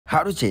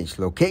How to change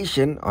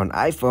location on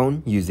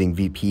iPhone using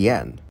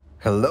VPN.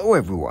 Hello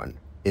everyone.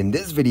 In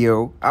this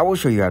video, I will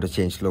show you how to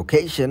change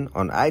location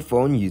on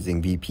iPhone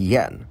using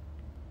VPN.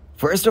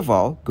 First of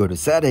all, go to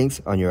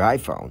Settings on your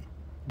iPhone.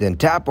 Then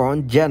tap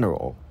on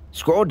General.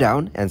 Scroll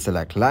down and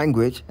select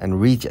Language and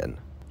Region.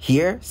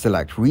 Here,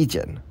 select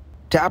Region.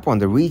 Tap on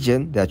the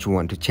region that you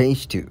want to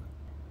change to.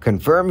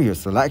 Confirm your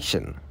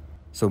selection.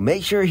 So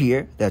make sure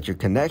here that your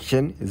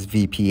connection is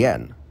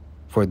VPN.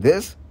 For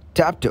this,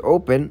 tap to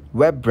open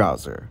web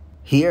browser.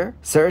 Here,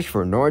 search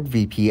for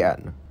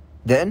NordVPN.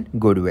 Then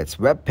go to its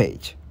web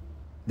page.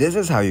 This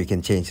is how you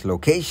can change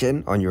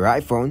location on your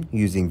iPhone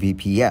using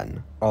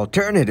VPN.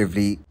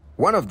 Alternatively,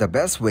 one of the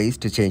best ways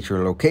to change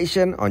your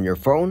location on your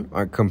phone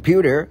or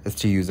computer is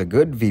to use a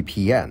good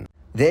VPN.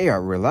 They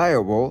are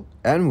reliable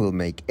and will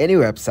make any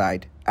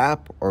website,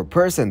 app, or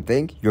person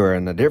think you're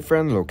in a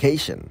different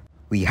location.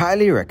 We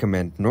highly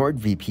recommend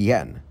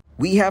NordVPN.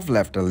 We have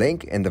left a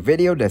link in the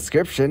video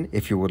description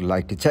if you would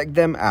like to check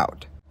them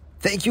out.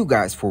 Thank you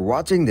guys for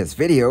watching this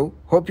video.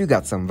 Hope you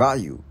got some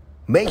value.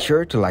 Make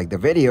sure to like the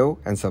video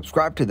and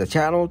subscribe to the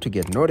channel to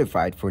get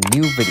notified for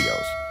new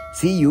videos.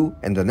 See you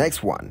in the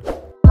next one.